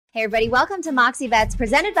Hey everybody, welcome to Moxie Bets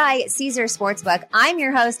presented by Caesar Sportsbook. I'm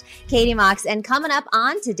your host, Katie Mox, and coming up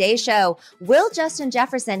on today's show, will Justin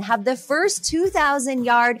Jefferson have the first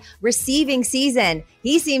 2,000-yard receiving season?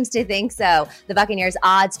 He seems to think so. The Buccaneers'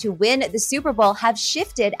 odds to win the Super Bowl have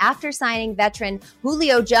shifted after signing veteran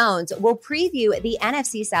Julio Jones. We'll preview the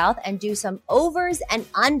NFC South and do some overs and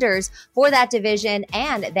unders for that division,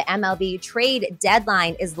 and the MLB trade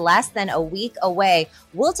deadline is less than a week away.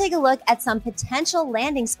 We'll take a look at some potential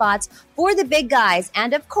landing spots for the big guys,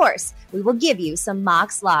 and of course, we will give you some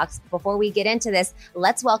Mox locks. Before we get into this,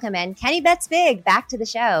 let's welcome in Kenny Bets Big back to the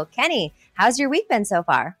show. Kenny, how's your week been so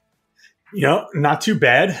far? You know, not too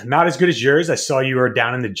bad. Not as good as yours. I saw you were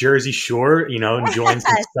down in the Jersey Shore, enjoying some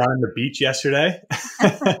sun on the beach yesterday.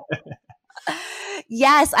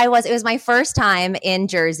 Yes, I was. It was my first time in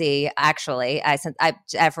Jersey, actually.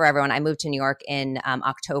 For everyone, I moved to New York in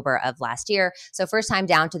October of last year. So first time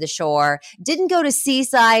down to the shore. Didn't go to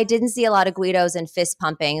Seaside, didn't see a lot of Guidos and fist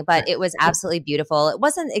pumping, but it was absolutely beautiful. It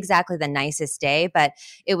wasn't exactly the nicest day, but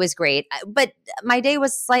it was great. But my day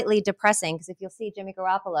was slightly depressing because if you'll see Jimmy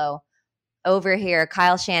Garoppolo over here,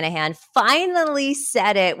 Kyle Shanahan finally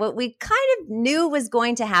said it. What we kind of knew was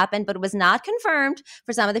going to happen, but it was not confirmed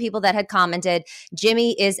for some of the people that had commented.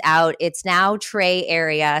 Jimmy is out. It's now Trey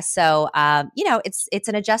area. So, it's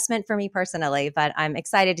an adjustment for me personally, but I'm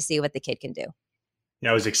excited to see what the kid can do. Yeah,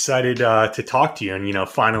 I was excited to talk to you and,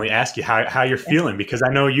 finally ask you how you're feeling, because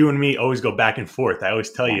I know you and me always go back and forth. I always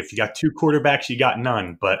tell you, if you got two quarterbacks, you got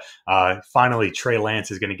none. But finally, Trey Lance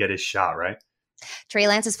is going to get his shot, right? Trey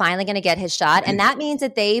Lance is finally going to get his shot, and that means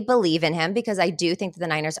that they believe in him, because I do think that the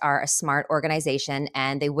Niners are a smart organization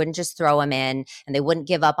and they wouldn't just throw him in and they wouldn't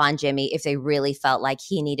give up on Jimmy if they really felt like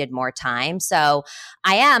he needed more time. So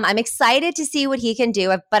I'm excited to see what he can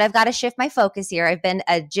do, but I've got to shift my focus here. I've been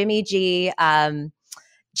a Jimmy G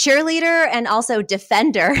cheerleader and also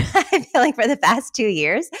defender, I feel like, for the past 2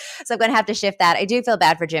 years. So I'm going to have to shift that. I do feel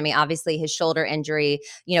bad for Jimmy. Obviously, his shoulder injury,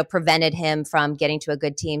 prevented him from getting to a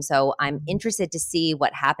good team. So I'm interested to see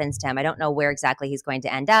what happens to him. I don't know where exactly he's going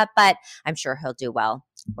to end up, but I'm sure he'll do well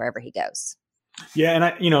wherever he goes.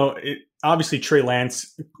 Yeah. And obviously Trey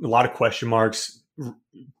Lance, a lot of question marks.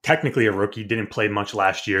 Technically a rookie, didn't play much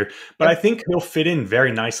last year, but I think he'll fit in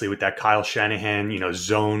very nicely with that Kyle Shanahan,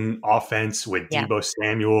 zone offense with Deebo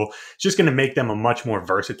Samuel. It's just going to make them a much more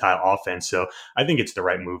versatile offense. So I think it's the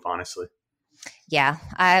right move, honestly. Yeah,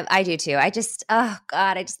 I do too. I just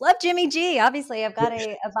love Jimmy G. Obviously, I've got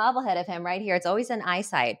a bobblehead of him right here. It's always an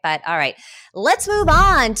eyesight. But all right, let's move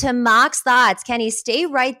on to Mox Thoughts. Kenny, stay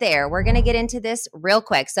right there. We're going to get into this real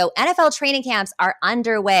quick. So NFL training camps are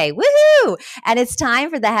underway. Woohoo! And it's time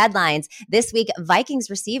for the headlines. This week, Vikings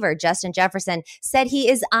receiver Justin Jefferson said he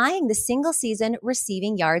is eyeing the single season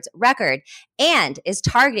receiving yards record and is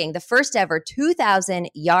targeting the first ever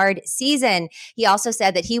 2,000-yard season. He also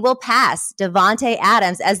said that he will pass Davante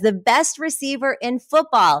Adams as the best receiver in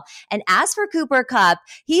football. And as for Cooper Kupp,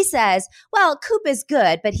 he says, well, Coop is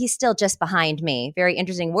good, but he's still just behind me. Very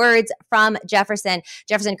interesting words from Jefferson.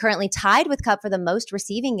 Jefferson currently tied with Kupp for the most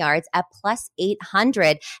receiving yards at plus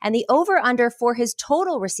 800. And the over-under for his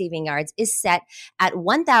total receiving yards is set at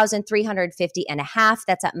 1,350.5.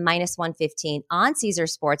 That's at minus 115 on Caesar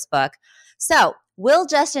Sportsbook. So, will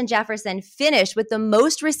Justin Jefferson finish with the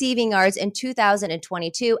most receiving yards in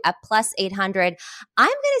 2022 at plus 800? I'm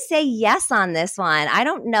going to say yes on this one. I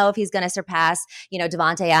don't know if he's going to surpass,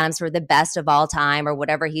 Davante Adams for the best of all time or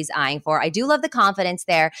whatever he's eyeing for. I do love the confidence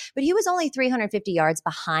there, but he was only 350 yards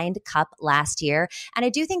behind Kupp last year. And I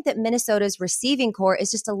do think that Minnesota's receiving core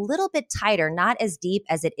is just a little bit tighter, not as deep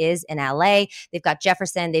as it is in LA. They've got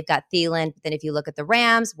Jefferson, they've got Thielen. But then if you look at the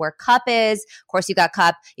Rams, where Kupp is, of course, you got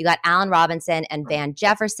Kupp, you got Allen Robinson and Van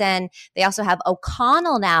Jefferson. They also have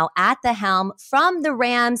O'Connell now at the helm from the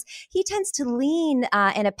Rams. He tends to lean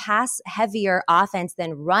in a pass-heavier offense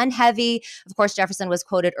than run-heavy. Of course, Jefferson was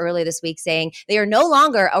quoted earlier this week saying they are no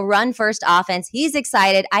longer a run-first offense. He's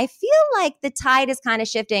excited. I feel like the tide is kind of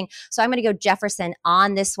shifting, so I'm going to go Jefferson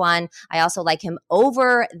on this one. I also like him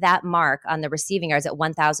over that mark on the receiving yards at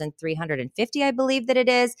 1,350, I believe that it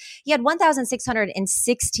is. He had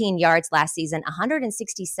 1,616 yards last season,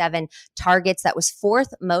 167 targets. That was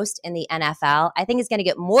fourth most in the NFL. I think he's going to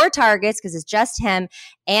get more targets because it's just him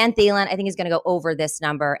and Thielen. I think he's going to go over this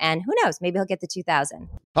number. And who knows, maybe he'll get to 2,000.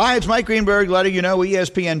 Hi, it's Mike Greenberg letting you know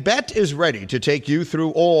ESPN Bet is ready to take you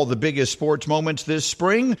through all the biggest sports moments this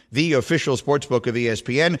spring. The official sportsbook of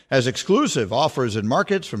ESPN has exclusive offers and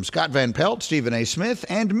markets from Scott Van Pelt, Stephen A. Smith,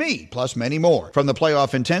 and me, plus many more. From the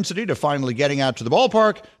playoff intensity to finally getting out to the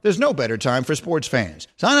ballpark, there's no better time for sports fans.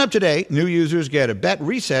 Sign up today. New users get a bet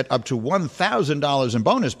reset up to $1,000 $1,000 in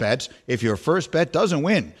bonus bets if your first bet doesn't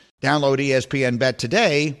win. Download ESPN Bet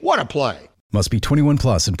today. What a play. Must be 21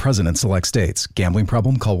 plus and present in select states. Gambling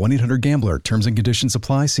problem? Call 1-800-GAMBLER. Terms and conditions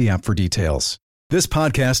apply. See app for details. This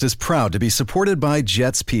podcast is proud to be supported by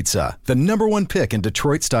Jets Pizza, the #1 pick in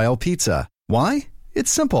Detroit-style pizza. Why?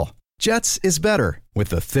 It's simple. Jets is better. With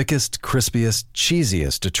the thickest, crispiest,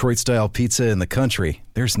 cheesiest Detroit-style pizza in the country,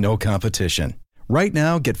 there's no competition. Right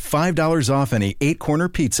now, get $5 off any 8-corner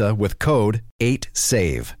pizza with code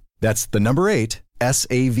 8SAVE. That's the number 8,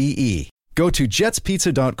 SAVE. Go to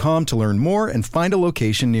jetspizza.com to learn more and find a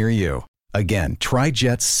location near you. Again, try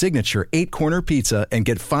Jet's signature 8-corner pizza and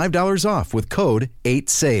get $5 off with code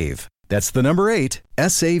 8SAVE. That's the number 8,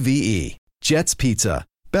 SAVE. Jet's Pizza.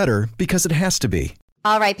 Better because it has to be.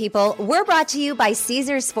 All right, people, we're brought to you by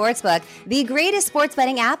Caesars Sportsbook, the greatest sports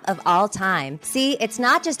betting app of all time. See, it's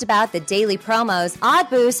not just about the daily promos, odd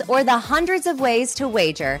boosts, or the hundreds of ways to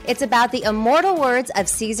wager. It's about the immortal words of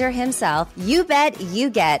Caesar himself. You bet, you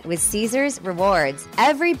get with Caesars Rewards.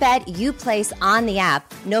 Every bet you place on the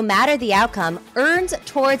app, no matter the outcome, earns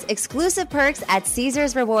towards exclusive perks at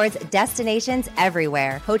Caesars Rewards destinations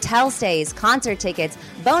everywhere. Hotel stays, concert tickets,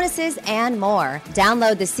 bonuses, and more.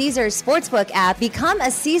 Download the Caesars Sportsbook app, become a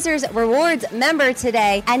Caesars Rewards member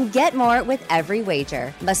today, and get more with every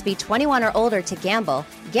wager. Must be 21 or older to gamble.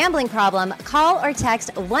 Gambling problem? Call or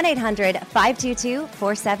text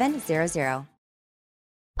 1-800-522-4700.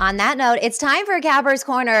 On that note, it's time for Gabber's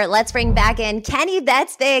Corner. Let's bring back in Kenny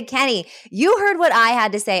Bets Big. Kenny, you heard what I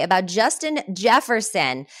had to say about Justin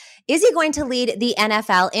Jefferson. Is he going to lead the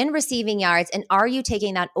NFL in receiving yards, and are you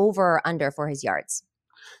taking that over or under for his yards?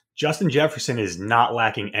 Justin Jefferson is not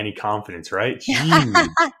lacking any confidence, right? Jeez.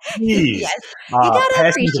 Yes. You gotta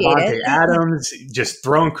passing appreciate Devontae it. Adams, just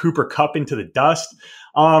throwing Cooper Kupp into the dust.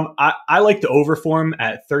 I like the over for him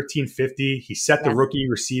at 1350. He set the rookie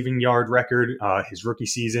receiving yard record his rookie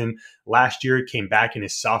season. Last year, came back in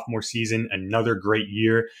his sophomore season, another great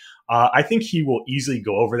year. I think he will easily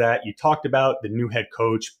go over that. You talked about the new head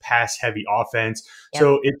coach, pass-heavy offense. Yep.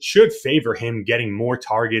 So it should favor him getting more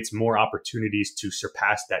targets, more opportunities to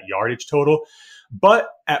surpass that yardage total. But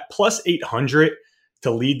at plus 800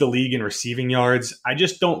 to lead the league in receiving yards, I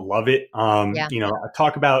just don't love it. You know, I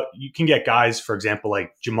talk about you can get guys, for example,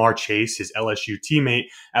 like Jamar Chase, his LSU teammate,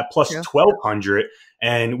 at plus 1,200.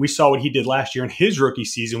 And we saw what he did last year in his rookie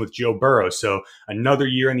season with Joe Burrow. So another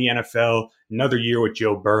year in the NFL, another year with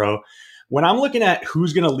Joe Burrow. When I'm looking at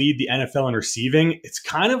who's going to lead the NFL in receiving, it's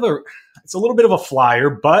a little bit of a flyer,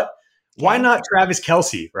 but why not Travis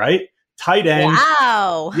Kelce, right? Tight end.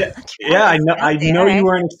 Wow. Yeah, I know you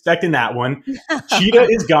weren't expecting that one. Cheetah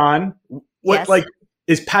is gone.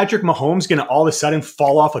 Is Patrick Mahomes going to all of a sudden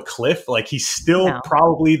fall off a cliff? Like, he's still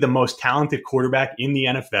probably the most talented quarterback in the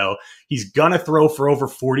NFL. He's going to throw for over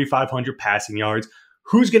 4,500 passing yards.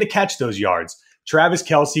 Who's going to catch those yards? Travis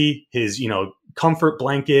Kelce, his, comfort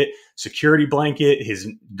blanket, security blanket, his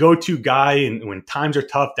go-to guy. And when times are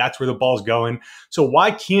tough, that's where the ball's going. So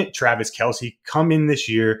why can't Travis Kelce come in this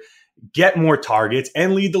year, get more targets,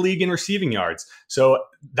 and lead the league in receiving yards? So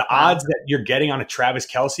the odds that you're getting on a Travis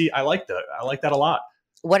Kelce, I like that a lot.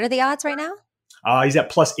 What are the odds right now? He's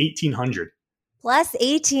at plus 1,800. Plus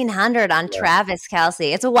 1,800 on Travis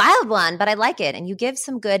Kelce. It's a wild one, but I like it. And you give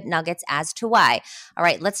some good nuggets as to why. All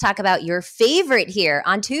right, let's talk about your favorite here.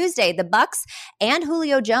 On Tuesday, the Bucs and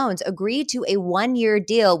Julio Jones agreed to a 1-year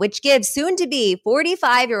deal, which gives soon-to-be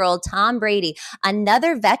 45-year-old Tom Brady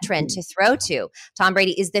another veteran to throw to. Tom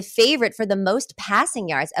Brady is the favorite for the most passing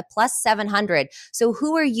yards at plus 700. So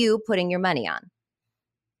who are you putting your money on?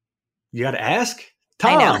 You got to ask?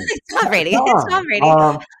 Tom. I know. It's Tom Brady. It's Tom Brady.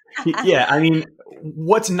 Yeah, I mean,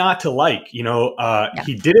 what's not to like? He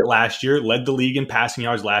did it last year, led the league in passing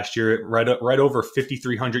yards last year, right over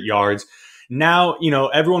 5,300 yards. Now,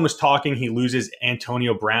 everyone was talking, he loses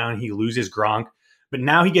Antonio Brown, he loses Gronk, but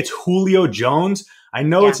now he gets Julio Jones. I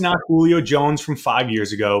know it's not Julio Jones from 5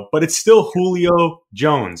 years ago, but it's still Julio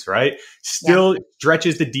Jones, right? Still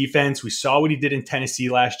stretches the defense. We saw what he did in Tennessee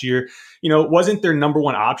last year. It wasn't their number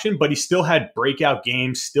one option, but he still had breakout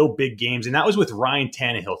games, still big games. And that was with Ryan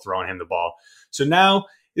Tannehill throwing him the ball. So now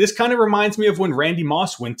this kind of reminds me of when Randy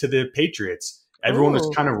Moss went to the Patriots. Everyone was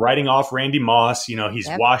kind of writing off Randy Moss. He's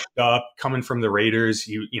washed up, coming from the Raiders.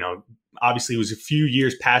 He, obviously was a few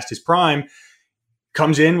years past his prime.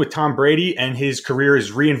 Comes in with Tom Brady and his career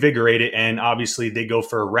is reinvigorated. And obviously they go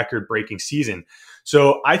for a record-breaking season.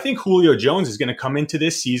 So I think Julio Jones is going to come into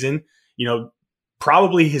this season,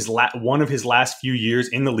 probably one of his last few years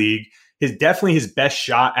in the league. Definitely his best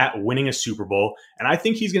shot at winning a Super Bowl. And I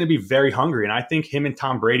think he's going to be very hungry. And I think him and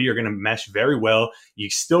Tom Brady are going to mesh very well.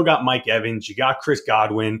 You still got Mike Evans. You got Chris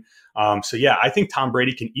Godwin. So yeah, I think Tom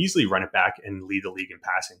Brady can easily run it back and lead the league in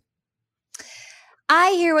passing.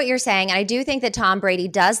 I hear what you're saying. And I do think that Tom Brady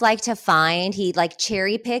does like to he like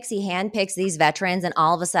cherry picks, he hand picks these veterans, and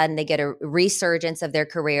all of a sudden they get a resurgence of their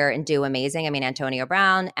career and do amazing. I mean, Antonio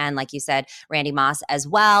Brown and, like you said, Randy Moss as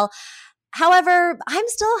well. However, I'm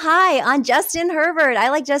still high on Justin Herbert. I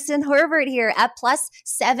like Justin Herbert here at plus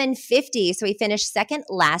 750. So he finished second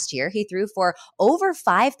last year. He threw for over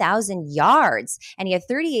 5,000 yards, and he had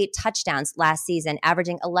 38 touchdowns last season,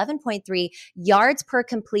 averaging 11.3 yards per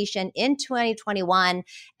completion in 2021.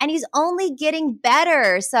 And he's only getting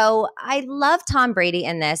better. So I love Tom Brady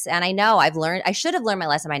in this. And I know I should have learned my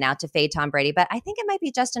lesson by now to fade Tom Brady, but I think it might be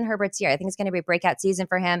Justin Herbert's year. I think it's going to be a breakout season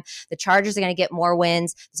for him. The Chargers are going to get more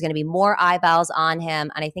wins. There's going to be more eyeballs on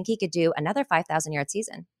him, and I think he could do another 5,000-yard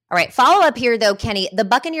season. All right, follow up here though, Kenny. The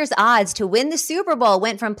Buccaneers' odds to win the Super Bowl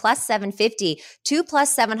went from plus 750 to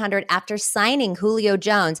plus 700 after signing Julio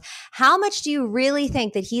Jones. How much do you really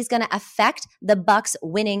think that he's going to affect the Bucs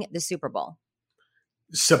winning the Super Bowl?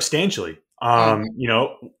 Substantially. We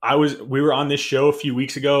were on this show a few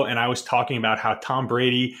weeks ago, and I was talking about how Tom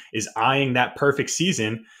Brady is eyeing that perfect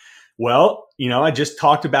season. Well, I just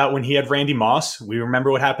talked about when he had Randy Moss. We remember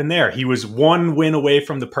what happened there. He was one win away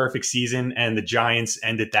from the perfect season, and the Giants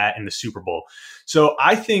ended that in the Super Bowl. So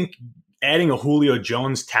I think adding a Julio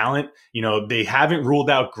Jones talent, they haven't ruled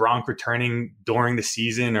out Gronk returning during the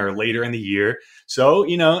season or later in the year. So,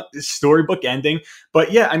 storybook ending.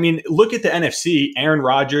 But yeah, I mean, look at the NFC. Aaron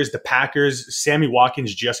Rodgers, the Packers, Sammy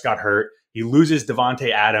Watkins just got hurt. He loses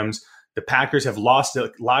Devontae Adams. The Packers have lost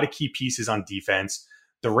a lot of key pieces on defense.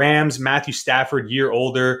 The Rams, Matthew Stafford, year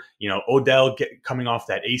older, Odell coming off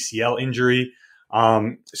that ACL injury.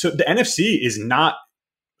 So the NFC is not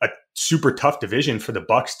a super tough division for the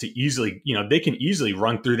Bucs to easily, they can easily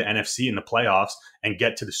run through the NFC in the playoffs and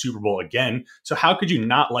get to the Super Bowl again. So how could you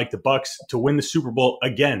not like the Bucs to win the Super Bowl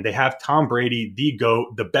again? They have Tom Brady, the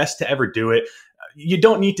GOAT, the best to ever do it. You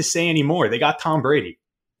don't need to say any more. They got Tom Brady.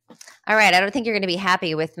 All right. I don't think you're going to be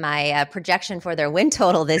happy with my projection for their win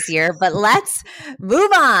total this year, but let's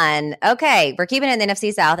move on. Okay. We're keeping it in the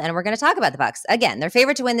NFC South, and we're going to talk about the Bucs. Again, they're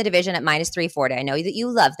favored to win the division at minus 340. I know that you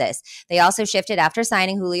love this. They also shifted after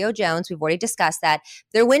signing Julio Jones. We've already discussed that.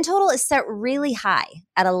 Their win total is set really high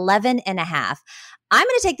at 11.5. I'm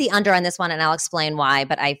going to take the under on this one, and I'll explain why,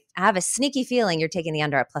 but I have a sneaky feeling you're taking the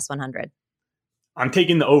under at plus 100. I'm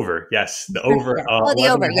taking the over. Yes. The over. The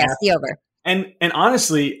over. Yes, the over. And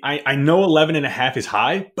honestly, I know 11.5 is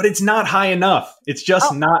high, but it's not high enough. It's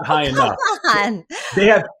just not high enough. On. They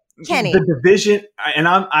have Kenny. The division, and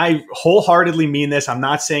I wholeheartedly mean this. I'm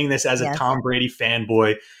not saying this as a Tom Brady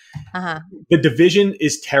fanboy. The division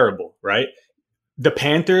is terrible, right? The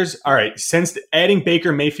Panthers, all right, since adding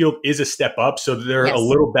Baker Mayfield is a step up, so they're a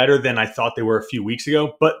little better than I thought they were a few weeks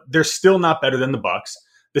ago, but they're still not better than the Bucs.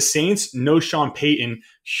 The Saints, no Sean Payton,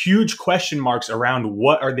 huge question marks around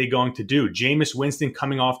what are they going to do. Jameis Winston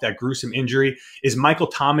coming off that gruesome injury. Is Michael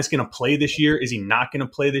Thomas going to play this year? Is he not going to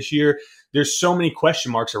play this year? There's so many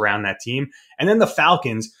question marks around that team. And then the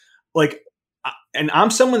Falcons, and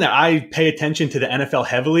I'm someone that I pay attention to the NFL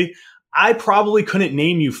heavily. I probably couldn't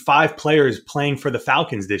name you 5 players playing for the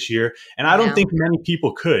Falcons this year, and I don't think many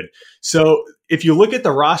people could. So if you look at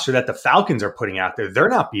the roster that the Falcons are putting out there, they're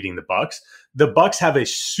not beating the Bucs. The Bucs have a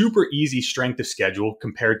super easy strength of schedule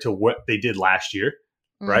compared to what they did last year,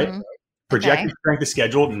 right? Projected strength of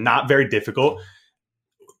schedule, not very difficult.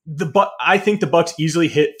 I think the Bucs easily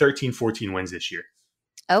hit 13, 14 wins this year.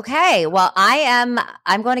 Okay. Well, I'm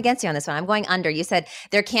going against you on this one. I'm going under. You said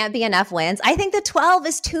there can't be enough wins. I think the 12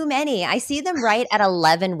 is too many. I see them right at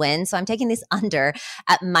 11 wins. So I'm taking this under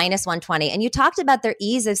at minus 120. And you talked about their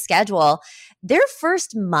ease of schedule. Their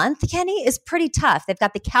first month, Kenny, is pretty tough. They've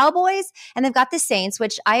got the Cowboys and they've got the Saints,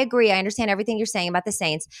 which I agree. I understand everything you're saying about the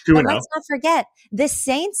Saints. But let's not forget, the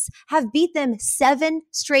Saints have beat them 7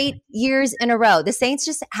 straight years in a row. The Saints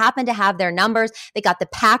just happen to have their numbers. They got the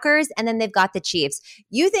Packers and then they've got the Chiefs.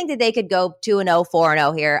 You think that they could go 2-0,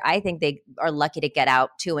 4-0 here. I think they are lucky to get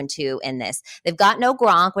out 2-2 in this. They've got no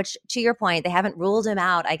Gronk, which to your point, they haven't ruled him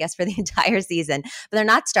out, I guess, for the entire season, but they're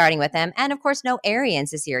not starting with him. And of course, no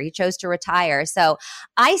Arians this year. He chose to retire. So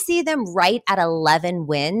I see them right at 11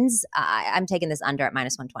 wins. I'm taking this under at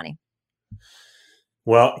minus 120.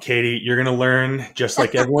 Well, Katie, you're going to learn, just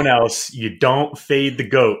like everyone else, you don't fade the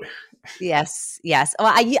GOAT. Yes, yes.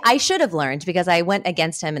 Well, I should have learned because I went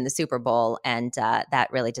against him in the Super Bowl, and that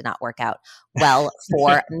really did not work out well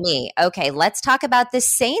for me. Okay, let's talk about the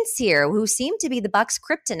Saints here, who seem to be the Bucs'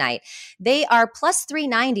 kryptonite. They are plus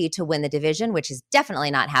 390 to win the division, which is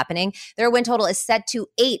definitely not happening. Their win total is set to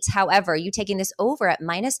 8. However, you taking this over at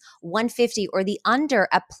minus 150 or the under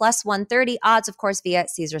at plus 130 odds, of course, via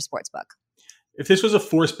Caesar Sportsbook. If this was a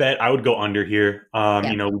forced bet, I would go under here. We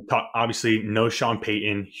obviously no Sean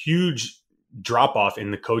Payton, huge drop off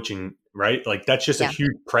in the coaching, right? Like that's just a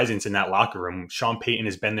huge presence in that locker room. Sean Payton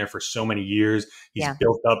has been there for so many years. He's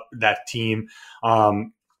built up that team.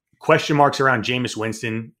 Question marks around Jameis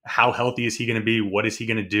Winston. How healthy is he going to be? What is he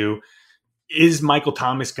going to do? Is Michael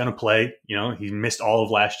Thomas going to play? He missed all of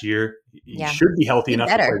last year. He should be healthy enough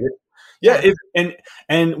to play it. Yeah,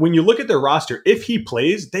 and when you look at their roster, if he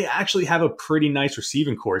plays, they actually have a pretty nice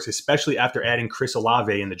receiving course, especially after adding Chris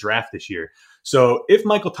Olave in the draft this year. So if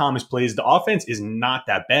Michael Thomas plays, the offense is not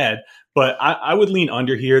that bad, but I would lean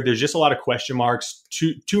under here. There's just a lot of question marks,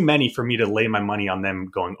 too many for me to lay my money on them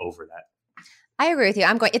going over that. I agree with you.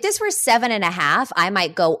 If this were 7.5, I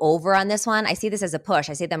might go over on this one. I see this as a push.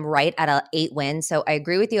 I see them right at a 8 win. So I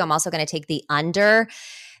agree with you. I'm also going to take the under.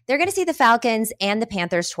 They're going to see the Falcons and the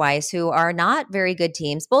Panthers twice, who are not very good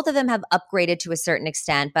teams. Both of them have upgraded to a certain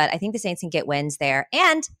extent, but I think the Saints can get wins there.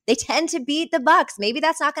 And they tend to beat the Bucs. Maybe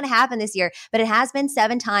that's not going to happen this year, but it has been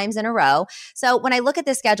 7 times in a row. So when I look at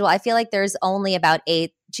the schedule, I feel like there's only about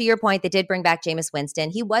 8. To your point, they did bring back Jameis Winston.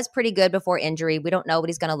 He was pretty good before injury. We don't know what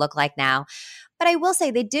he's going to look like now. But I will say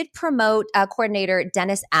they did promote coordinator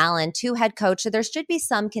Dennis Allen to head coach. So there should be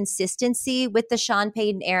some consistency with the Sean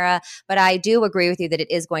Payton era. But I do agree with you that it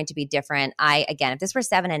is going to be different. Again, if this were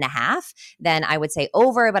 7.5, then I would say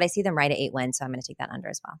over, but I see them right at 8 wins. So I'm going to take that under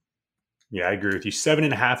as well. Yeah, I agree with you.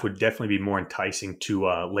 7.5 would definitely be more enticing to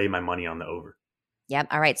lay my money on the over. Yep.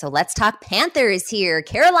 All right. So let's talk Panthers here.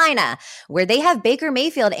 Carolina, where they have Baker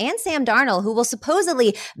Mayfield and Sam Darnold, who will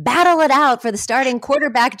supposedly battle it out for the starting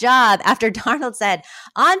quarterback job after Darnold said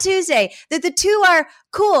on Tuesday that the two are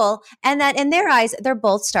cool and that in their eyes, they're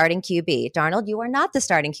both starting QB. Darnold, you are not the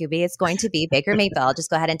starting QB. It's going to be Baker Mayfield. I'll just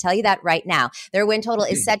go ahead and tell you that right now. Their win total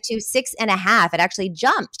is set to 6.5. It actually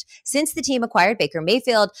jumped since the team acquired Baker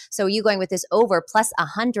Mayfield. So are you going with this over plus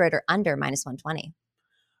 100 or under minus 120?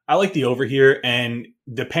 I like the over here, and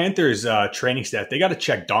the Panthers training staff, they got to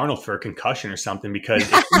check Darnold for a concussion or something, because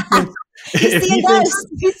if he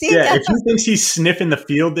thinks he's sniffing the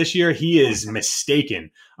field this year, he is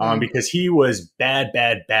mistaken, because he was bad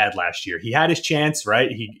last year. He had his chance,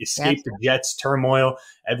 right? He escaped the Jets' turmoil.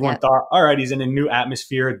 Everyone thought, all right, he's in a new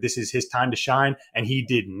atmosphere. This is his time to shine, and he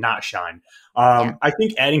did not shine. I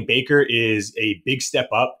think adding Baker is a big step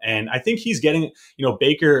up, and I think he's getting,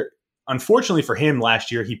 Baker – unfortunately for him,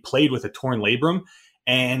 last year, he played with a torn labrum.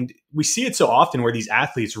 And we see it so often where these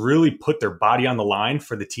athletes really put their body on the line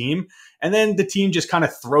for the team. And then the team just kind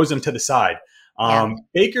of throws them to the side.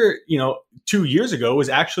 Baker, 2 years ago was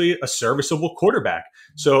actually a serviceable quarterback.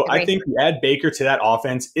 So I think you add Baker to that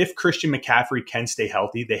offense. If Christian McCaffrey can stay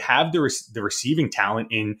healthy, they have the receiving talent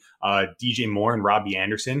in DJ Moore and Robbie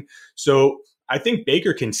Anderson. So I think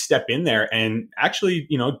Baker can step in there and actually,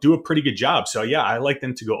 do a pretty good job. So, yeah, I like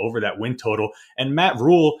them to go over that win total. And Matt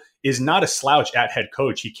Rule is not a slouch at head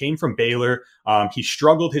coach. He came from Baylor. He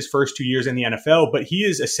struggled his first 2 years in the NFL, but he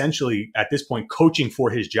is essentially at this point coaching for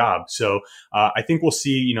his job. So I think we'll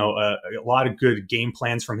see, a lot of good game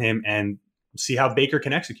plans from him, and see how Baker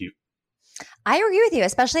can execute. I agree with you,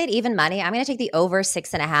 especially at even money. I'm going to take the over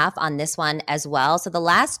 6.5 on this one as well. So the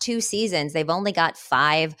last 2 seasons, they've only got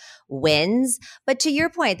 5 wins. But to your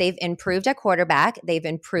point, they've improved at quarterback. They've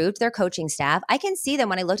improved their coaching staff. I can see them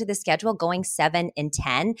when I looked at the schedule going 7-10.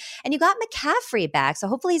 And you got McCaffrey back. So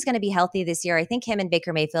hopefully he's going to be healthy this year. I think him and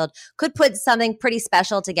Baker Mayfield could put something pretty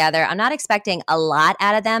special together. I'm not expecting a lot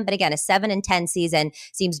out of them. But again, a 7-10 season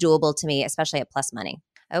seems doable to me, especially at plus money.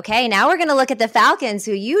 Okay, now we're going to look at the Falcons,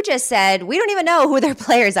 who you just said we don't even know who their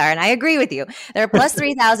players are. And I agree with you. They're plus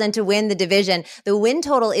 3,000 to win the division. The win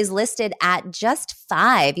total is listed at just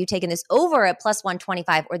 5. You've taken this over at plus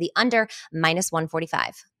 125 or the under minus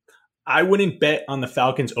 145. I wouldn't bet on the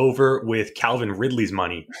Falcons over with Calvin Ridley's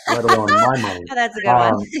money, let alone my money. That's a good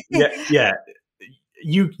one. Yeah.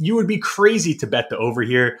 You would be crazy to bet the over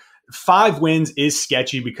here. 5 wins is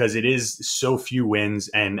sketchy because it is so few wins.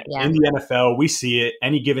 And in the NFL, we see it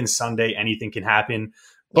any given Sunday, anything can happen.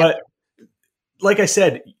 But like I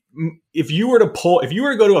said, if you were to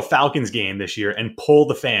go to a Falcons game this year and poll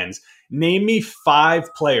the fans, name me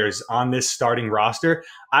 5 players on this starting roster,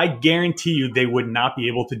 I guarantee you they would not be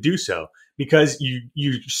able to do so, because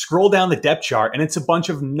you scroll down the depth chart and it's a bunch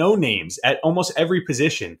of no names at almost every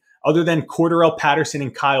position. other than Cordarrelle Patterson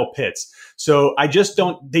and Kyle Pitts. So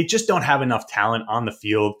they just don't have enough talent on the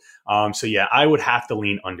field. So yeah, I would have to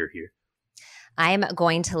lean under here. I'm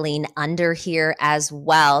going to lean under here as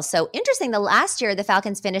well. So interesting. The last year, the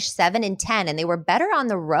Falcons finished 7-10, and they were better on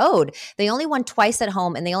the road. They only won twice at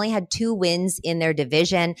home, and they only had 2 wins in their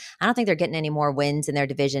division. I don't think they're getting any more wins in their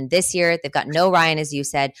division this year. They've got no Ryan, as you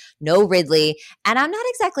said, no Ridley. And I'm not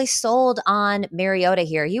exactly sold on Mariota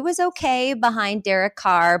here. He was okay behind Derek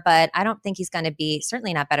Carr, but I don't think he's going to be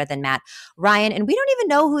certainly not better than Matt Ryan. And we don't even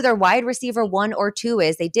know who their wide receiver 1 or 2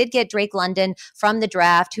 is. They did get Drake London from the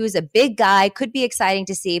draft, who's a big guy, could be exciting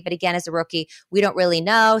to see, but again, as a rookie, we don't really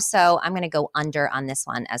know. So I'm going to go under on this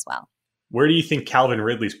one as well. Where do you think Calvin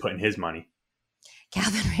Ridley's putting his money?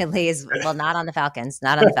 Calvin Ridley is, well, not on the Falcons,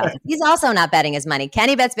 not on the Falcons. He's also not betting his money.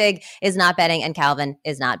 Kenny Bets Big is not betting, and Calvin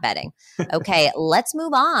is not betting. Okay, let's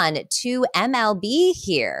move on to MLB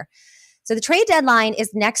here. So the trade deadline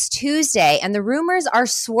is next Tuesday, and the rumors are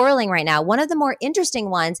swirling right now. One of the more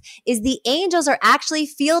interesting ones is the Angels are actually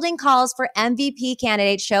fielding calls for MVP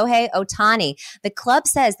candidate Shohei Ohtani. The club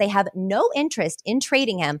says they have no interest in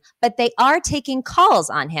trading him, but they are taking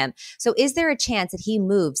calls on him. So is there a chance that he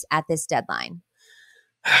moves at this deadline?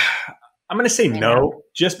 I'm going to say no,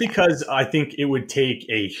 just because I think it would take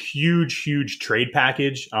a huge trade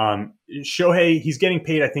package. Shohei, he's getting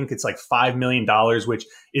paid, I think it's like $5 million, which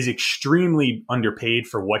is extremely underpaid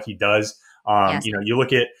for what he does. Yes. You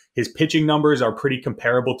look at his pitching numbers are pretty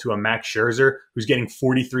comparable to a Max Scherzer, who's getting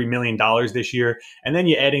 $43 million this year. And then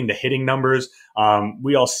you're adding the hitting numbers.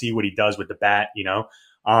 We all see what he does with the bat,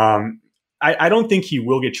 I don't think he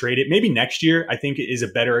will get traded. Maybe next year, I think it is a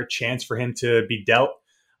better chance for him to be dealt.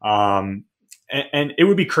 And it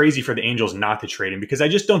would be crazy for the Angels not to trade him, because I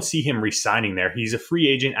just don't see him re-signing there. He's a free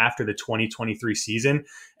agent after the 2023 season,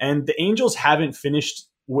 and the Angels haven't finished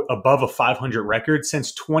above a 500 record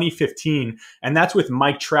since 2015, and that's with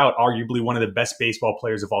Mike Trout, arguably one of the best baseball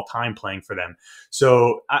players of all time, playing for them.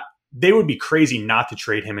 So they would be crazy not to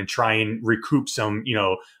trade him and try and recoup some,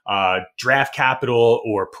 draft capital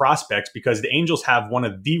or prospects, because the Angels have one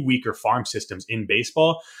of the weaker farm systems in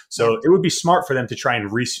baseball. So it would be smart for them to try and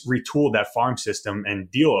retool that farm system and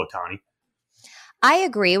deal Ohtani. I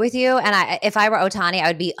agree with you. And if I were Ohtani, I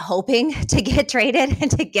would be hoping to get traded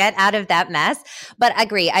and to get out of that mess. But I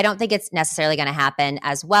agree. I don't think it's necessarily going to happen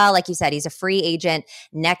as well. Like you said, he's a free agent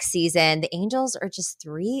next season. The Angels are just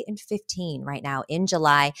 3-15 right now in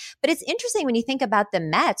July. But it's interesting when you think about the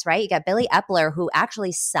Mets, right? You got Billy Epler, who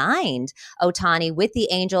actually signed Ohtani with the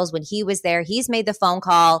Angels when he was there. He's made the phone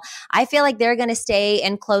call. I feel like they're going to stay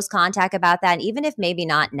in close contact about that. And even if maybe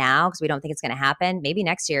not now, because we don't think it's going to happen, maybe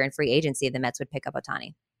next year in free agency, the Mets would pick up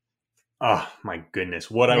Ohtani. Oh my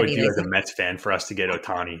goodness. What I would do as a Mets fan for us to get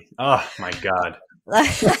Ohtani. Oh my God.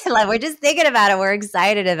 We're just thinking about it. We're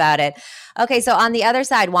excited about it. Okay, so on the other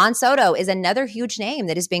side, Juan Soto is another huge name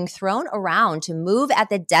that is being thrown around to move at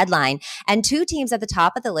the deadline. And 2 teams at the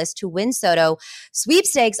top of the list to win Soto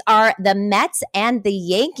sweepstakes are the Mets and the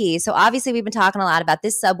Yankees. So obviously we've been talking a lot about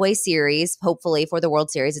this Subway Series, hopefully for the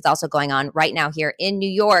World Series. It's also going on right now here in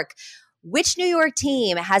New York. Which New York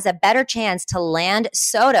team has a better chance to land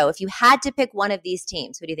Soto? If you had to pick one of these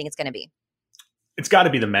teams, who do you think it's going to be? It's got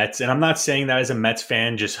to be the Mets. And I'm not saying that as a Mets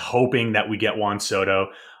fan, just hoping that we get Juan Soto.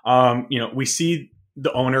 We see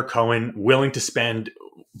the owner, Cohen, willing to spend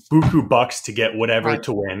buku bucks to get whatever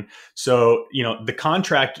to win. So, the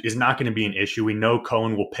contract is not going to be an issue. We know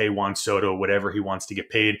Cohen will pay Juan Soto whatever he wants to get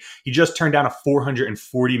paid. He just turned down a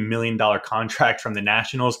 $440 million contract from the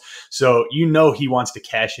Nationals. So, he wants to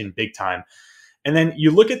cash in big time. And then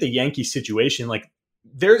you look at the Yankee situation, like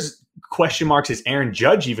there's question marks. Is Aaron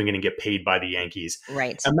Judge even going to get paid by the Yankees?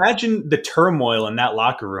 Right. Imagine the turmoil in that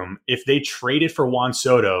locker room if they traded for Juan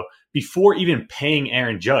Soto before even paying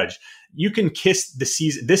Aaron Judge. You can kiss this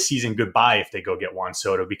season goodbye if they go get Juan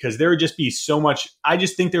Soto, because there would just be so much. I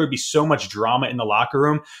just think there would be so much drama in the locker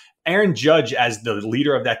room. Aaron Judge, as the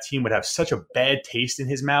leader of that team, would have such a bad taste in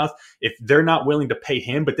his mouth if they're not willing to pay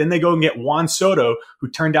him. But then they go and get Juan Soto, who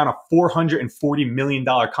turned down a $440 million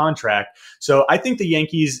contract. So I think the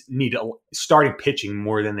Yankees need starting pitching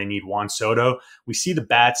more than they need Juan Soto. We see the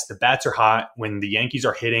bats. The bats are hot. When the Yankees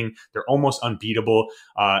are hitting, they're almost unbeatable.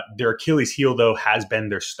 Their Achilles heel, though, has been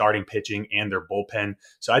their starting pitching and their bullpen.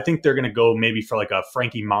 So I think they're going to go maybe for like a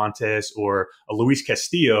Frankie Montas or a Luis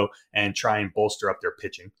Castillo and try and bolster up their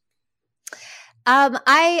pitching.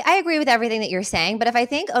 I agree with everything that you're saying, but if I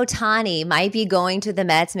think Ohtani might be going to the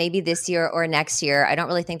Mets maybe this year or next year, I don't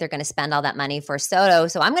really think they're going to spend all that money for Soto.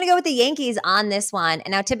 So I'm going to go with the Yankees on this one.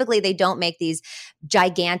 And now typically they don't make these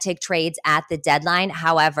gigantic trades at the deadline.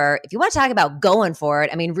 However, if you want to talk about going for it,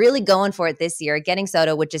 I mean, really going for it this year, getting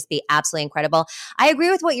Soto would just be absolutely incredible. I agree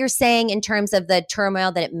with what you're saying in terms of the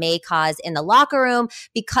turmoil that it may cause in the locker room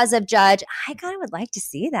because of Judge. I kind of would like to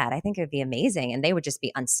see that. I think it would be amazing. And they would just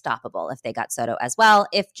be unstoppable if they got Soto as well,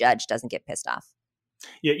 if Judge doesn't get pissed off.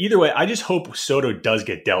 Yeah, either way, I just hope Soto does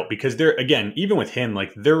get dealt because they're, again, even with him,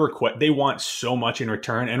 like they want so much in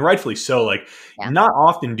return, and rightfully so. Like, not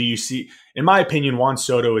often do you see, in my opinion, Juan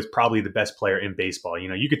Soto is probably the best player in baseball. You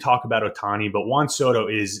know, you could talk about Ohtani, but Juan Soto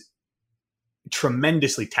is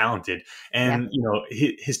tremendously talented, and you know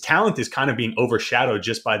his talent is kind of being overshadowed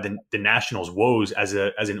just by the Nationals' woes as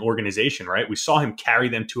an organization. Right, we saw him carry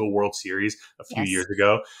them to a World Series a few years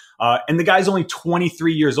ago, and the guy's only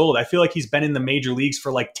 23 years old. I feel like he's been in the major leagues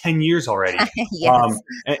for like 10 years already.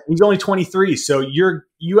 And he's only 23, so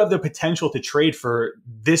you have the potential to trade for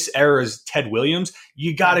this era's Ted Williams.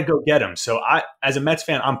 You got to go get him. So I, as a Mets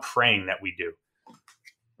fan, I'm praying that we do.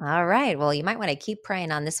 All right. Well, you might want to keep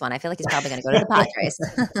praying on this one. I feel like he's probably going to go to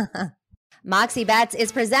the Padres. Moxie Bets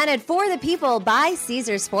is presented for the people by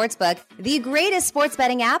Caesars Sportsbook, the greatest sports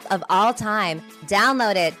betting app of all time.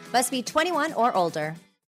 Download it. Must be 21 or older.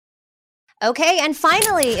 Okay, and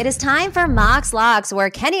finally, it is time for Mox Locks, where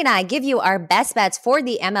Kenny and I give you our best bets for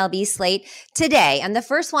the MLB slate today. And the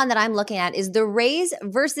first one that I'm looking at is the Rays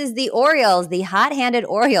versus the Orioles, the hot-handed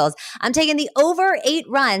Orioles. I'm taking the over 8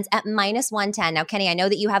 runs at -110. Now, Kenny, I know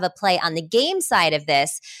that you have a play on the game side of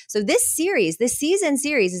this. So this season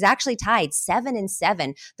series is actually tied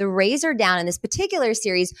 7-7. The Rays are down in this particular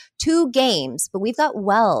series 2 games, but we've got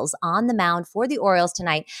Wells on the mound for the Orioles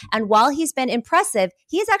tonight. And while he's been impressive,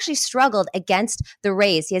 he has actually struggled against the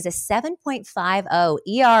Rays. He has a 7.50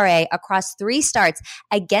 ERA across 3 starts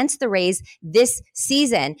against the Rays this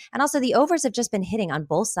season. And also the overs have just been hitting on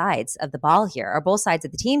both sides of the ball here, or both sides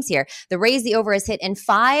of the teams here. The Rays, the over has hit in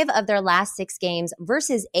 5 of their last 6 games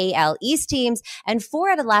versus AL East teams, and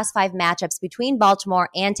 4 out of the last 5 matchups between Baltimore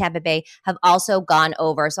and Tampa Bay have also gone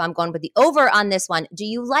over. So I'm going with the over on this one. Do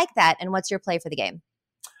you like that? And what's your play for the game?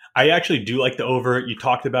 I actually do like the over. You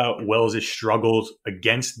talked about Wells' struggles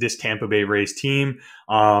against this Tampa Bay Rays team.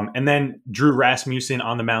 And then Drew Rasmussen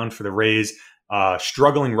on the mound for the Rays,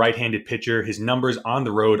 struggling right-handed pitcher. His numbers on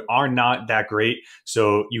the road are not that great.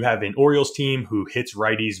 So you have an Orioles team who hits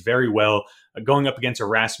righties very well, going up against a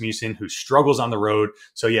Rasmussen who struggles on the road.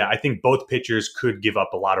 So yeah, I think both pitchers could give up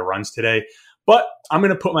a lot of runs today. But I'm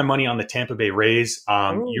going to put my money on the Tampa Bay Rays. You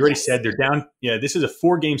already said they're down. Yeah, this is a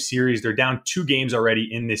 4-game series. They're down 2 games already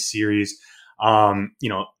in this series. You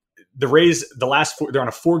know, the Rays, the last 4, they're on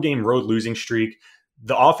a 4-game road losing streak.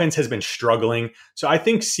 The offense has been struggling. So I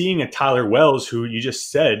think seeing a Tyler Wells, who you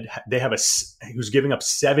just said they have who's giving up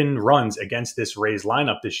 7 runs against this Rays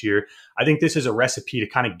lineup this year, I think this is a recipe to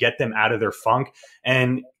kind of get them out of their funk.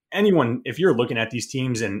 And anyone, if you're looking at these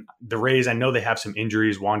teams, and the Rays, I know they have some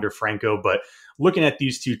injuries, Wander Franco, but looking at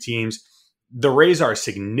these 2 teams, the Rays are a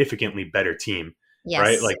significantly better team,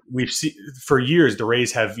 right? Like we've seen for years, the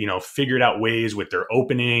Rays have, you know, figured out ways with their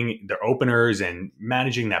openers and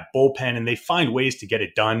managing that bullpen, and they find ways to get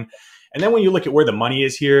it done. And then when you look at where the money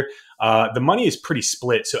is here, the money is pretty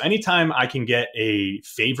split. So anytime I can get a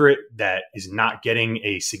favorite that is not getting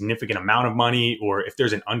a significant amount of money, or if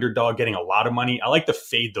there's an underdog getting a lot of money, I like to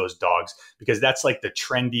fade those dogs because that's like the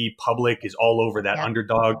trendy public is all over that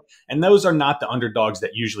underdog. And those are not the underdogs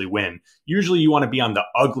that usually win. Usually you want to be on the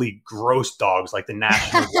ugly, gross dogs like the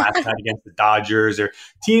Nationals last night against the Dodgers, or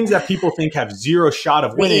teams that people think have 0 shot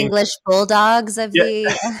of winning. The English Bulldogs of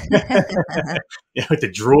the... Yeah, with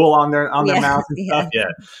the drool on their mouth and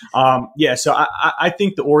stuff. So I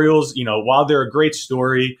think the Orioles, you know, while they're a great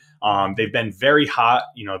story, they've been very hot.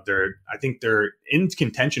 You know, I think they're in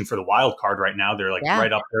contention for the wild card right now. They're like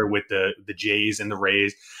right up there with the Jays and the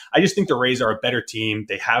Rays. I just think the Rays are a better team.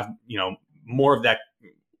 They have, you know, more of that,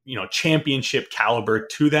 you know, championship caliber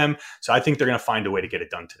to them. So I think they're going to find a way to get it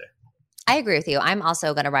done today. I agree with you. I'm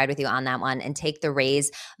also going to ride with you on that one and take the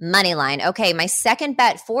Rays money line. Okay, my second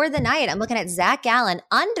bet for the night, I'm looking at Zach Gallen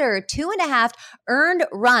under 2.5 earned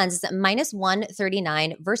runs. It's at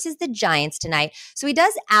 -139 versus the Giants tonight. So he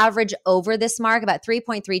does average over this mark, about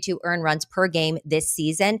 3.32 earned runs per game this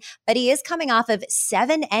season, but he is coming off of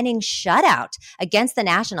 7-inning shutout against the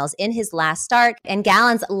Nationals in his last start. And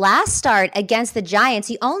Gallen's last start against the Giants,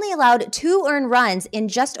 he only allowed 2 earned runs in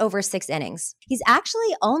just over 6 innings. he's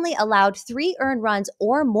actually only allowed 3 earned runs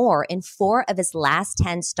or more in 4 of his last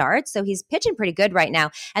 10 starts. So he's pitching pretty good right now.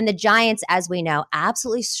 And the Giants, as we know,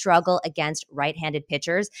 absolutely struggle against right-handed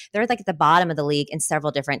pitchers. They're like at the bottom of the league in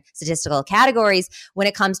several different statistical categories when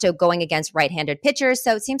it comes to going against right-handed pitchers.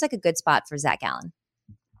 So it seems like a good spot for Zach Gallen.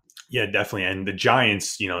 Yeah, definitely. And the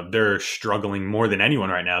Giants, they're struggling more than anyone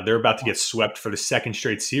right now. They're about to get swept for the second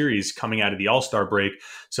straight series coming out of the All-Star break.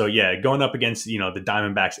 So yeah, going up against, the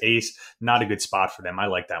Diamondbacks ace, not a good spot for them. I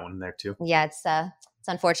like that one there too. Yeah, it's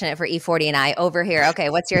unfortunate for E40 and I over here. Okay,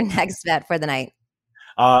 what's your next bet for the night?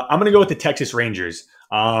 I'm going to go with the Texas Rangers.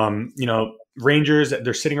 Rangers,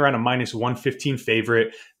 they're sitting around a minus 115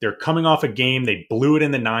 favorite. They're coming off a game. They blew it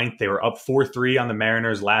in the 9th. They were up 4-3 on the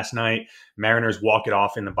Mariners last night. Mariners walk it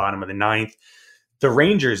off in the bottom of the 9th. The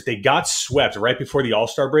Rangers, they got swept right before the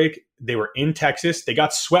All-Star break. They were in Texas. They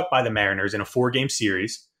got swept by the Mariners in a 4-game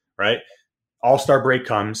series, right? All-Star break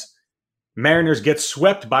comes. Mariners get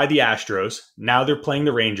swept by the Astros. Now they're playing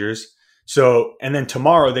the Rangers. So, and then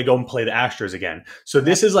tomorrow they go and play the Astros again. So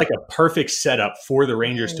this is like a perfect setup for the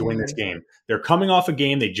Rangers to win this game. They're coming off a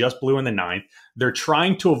game they just blew in the 9th. They're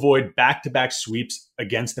trying to avoid back-to-back sweeps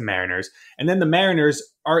against the Mariners. And then the Mariners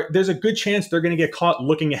there's a good chance they're going to get caught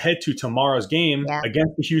looking ahead to tomorrow's game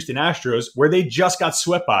against the Houston Astros, where they just got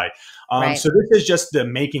swept by. So this is just the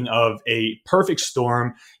making of a perfect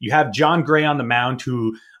storm. You have John Gray on the mound,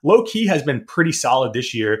 who low-key has been pretty solid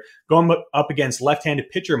this year, going up against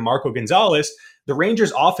left-handed pitcher Marco Gonzalez. The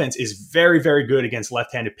Rangers offense is very, very good against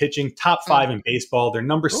left-handed pitching, top 5 in baseball. They're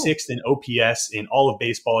number 6 in OPS in all of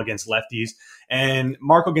baseball against lefties. And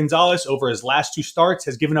Marco Gonzalez, over his last 2 starts,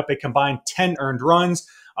 has given up a combined 10 earned runs.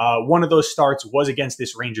 One of those starts was against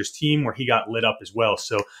this Rangers team where he got lit up as well.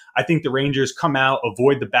 So I think the Rangers come out,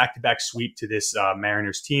 avoid the back-to-back sweep to this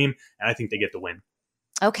Mariners team, and I think they get the win.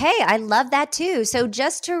 Okay, I love that too. So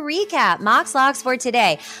just to recap, Mox Locks for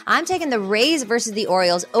today. I'm taking the Rays versus the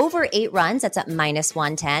Orioles over 8 runs. That's at minus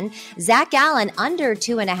 110. Zach Gallen under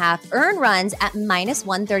 2.5 earned runs at minus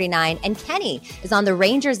 139. And Kenny is on the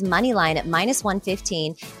Rangers money line at minus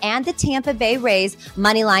 115 and the Tampa Bay Rays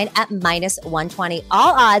money line at minus 120.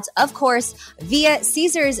 All odds, of course, via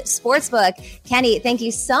Caesars Sportsbook. Kenny, thank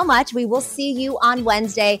you so much. We will see you on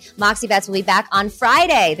Wednesday. Moxie Bets will be back on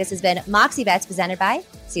Friday. This has been Moxie Bets presented by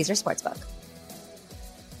Caesars Sportsbook.